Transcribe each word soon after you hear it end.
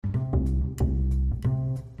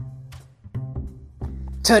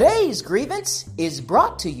Today's grievance is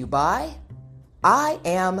brought to you by I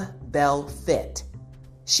Am Belle Fit.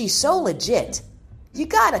 She's so legit, you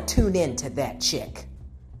gotta tune in to that chick.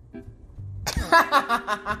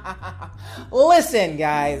 Listen,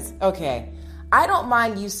 guys, okay, I don't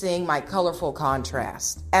mind you seeing my colorful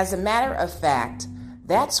contrast. As a matter of fact,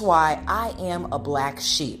 that's why I am a black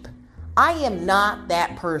sheep. I am not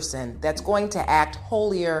that person that's going to act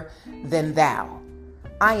holier than thou.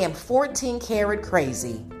 I am 14 karat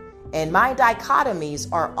crazy, and my dichotomies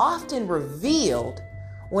are often revealed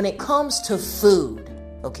when it comes to food,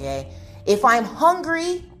 okay? If I'm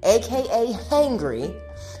hungry, aka hangry,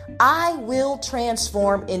 I will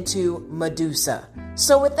transform into Medusa.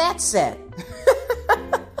 So with that said,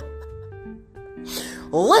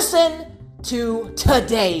 listen to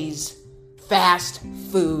today's fast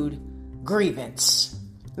food grievance.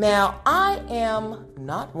 Now, I am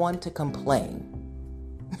not one to complain.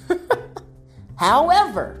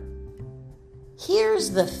 However,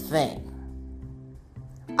 here's the thing.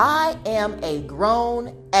 I am a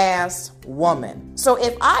grown-ass woman. So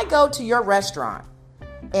if I go to your restaurant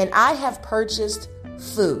and I have purchased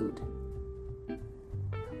food,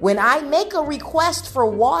 when I make a request for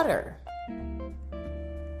water,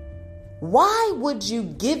 why would you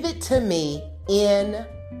give it to me in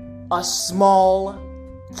a small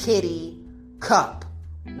kitty cup?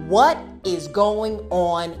 What is going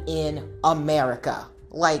on in America?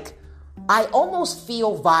 Like, I almost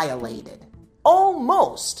feel violated,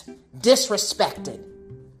 almost disrespected.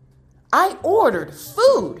 I ordered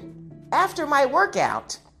food after my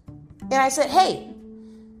workout, and I said, hey,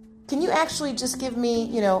 can you actually just give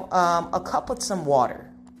me, a cup with some water?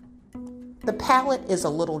 The palate is a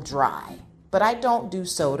little dry, but I don't do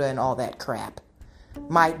soda and all that crap.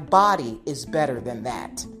 My body is better than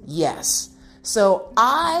that. Yes. So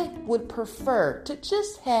I would prefer to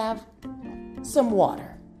just have some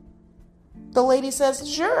water. The lady says,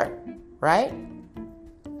 sure, right?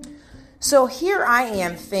 So here I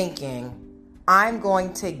am thinking I'm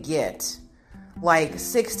going to get like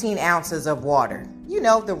 16 ounces of water.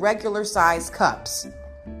 The regular size cups.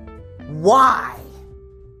 Why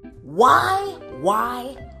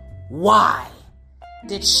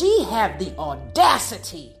did she have the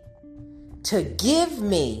audacity to give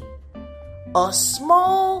me a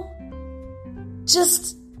small,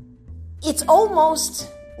 it's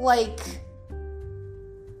almost like,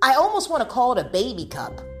 I almost want to call it a baby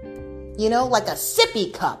cup, like a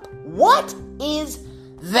sippy cup. What is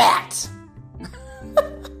that?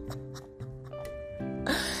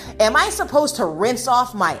 Am I supposed to rinse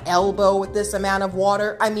off my elbow with this amount of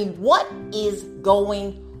water? I mean, what is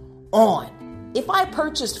going on? If I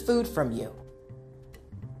purchased food from you,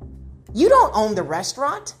 you don't own the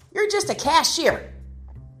restaurant. You're just a cashier.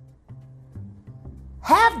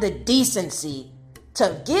 Have the decency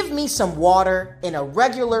to give me some water in a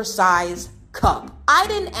regular size cup. I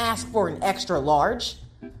didn't ask for an extra large,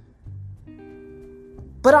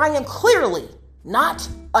 but I am clearly not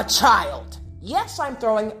a child. Yes, I'm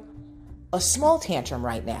throwing a small tantrum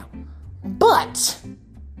right now, but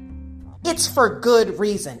it's for good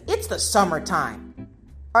reason. It's the summertime.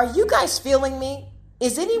 Are you guys feeling me?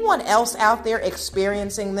 Is anyone else out there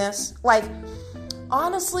experiencing this? Like,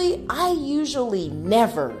 honestly, I usually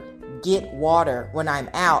never get water when I'm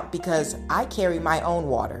out because I carry my own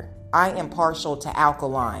water. I am partial to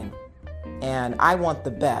alkaline, and I want the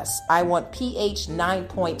best. I want pH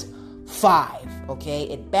 9.5, okay?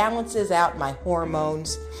 It balances out my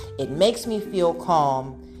hormones. It makes me feel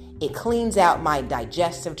calm. It cleans out my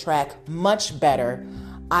digestive tract much better.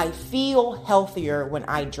 I feel healthier when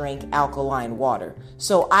I drink alkaline water.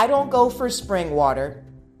 So I don't go for spring water.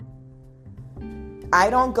 I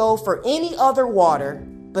don't go for any other water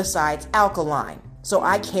besides alkaline. So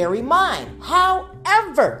I carry mine.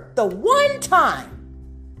 However, the one time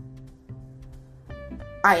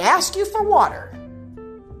I ask you for water,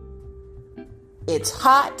 it's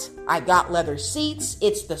hot. I got leather seats.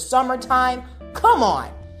 It's the summertime. Come on.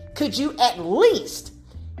 Could you at least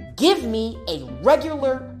give me a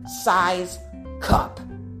regular size cup?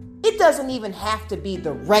 It doesn't even have to be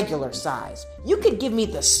the regular size. You could give me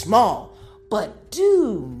the small, but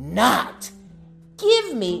do not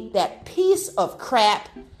give me that piece of crap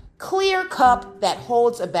clear cup that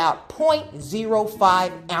holds about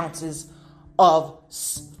 0.05 ounces of...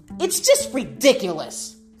 It's just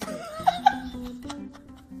ridiculous.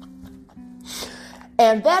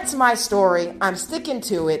 And that's my story. I'm sticking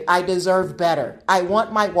to it. I deserve better. I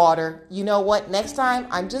want my water. You know what? Next time,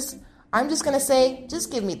 I'm just going to say,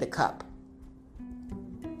 just give me the cup.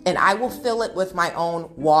 And I will fill it with my own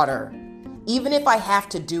water. Even if I have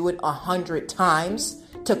to do it 100 times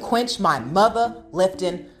to quench my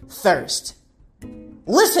mother-lifting thirst.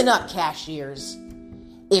 Listen up, cashiers.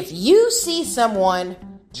 If you see someone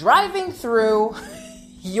driving through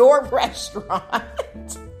your restaurant,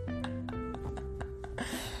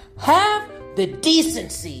 have the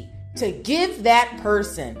decency to give that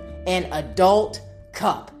person an adult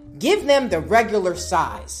cup. Give them the regular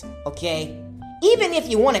size, okay? Even if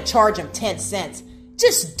you want to charge them 10 cents,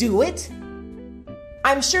 just do it.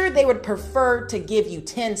 I'm sure they would prefer to give you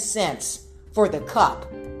 10 cents for the cup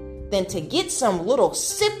than to get some little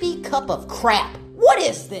sippy cup of crap. What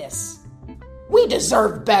is this? We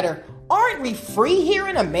deserve better. Aren't we free here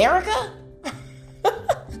in America?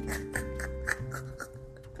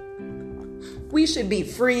 We should be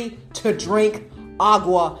free to drink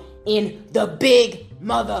agua in the big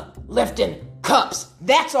mother lifting cups.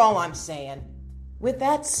 That's all I'm saying. With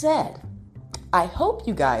that said, I hope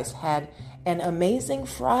you guys had an amazing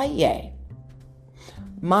Friday.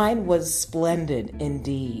 Mine was splendid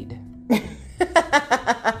indeed.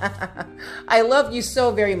 I love you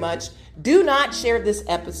so very much. Do not share this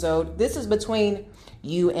episode. This is between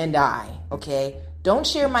you and I, okay? Don't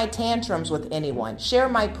share my tantrums with anyone. Share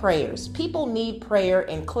my prayers. People need prayer,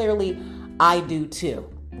 and clearly I do too,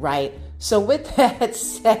 right? So with that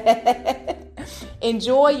said,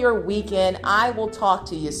 enjoy your weekend. I will talk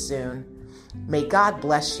to you soon. May God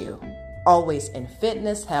bless you, always in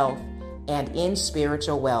fitness, health, and in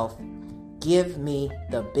spiritual wealth. Give me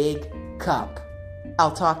the big cup.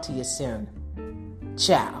 I'll talk to you soon.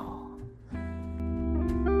 Ciao.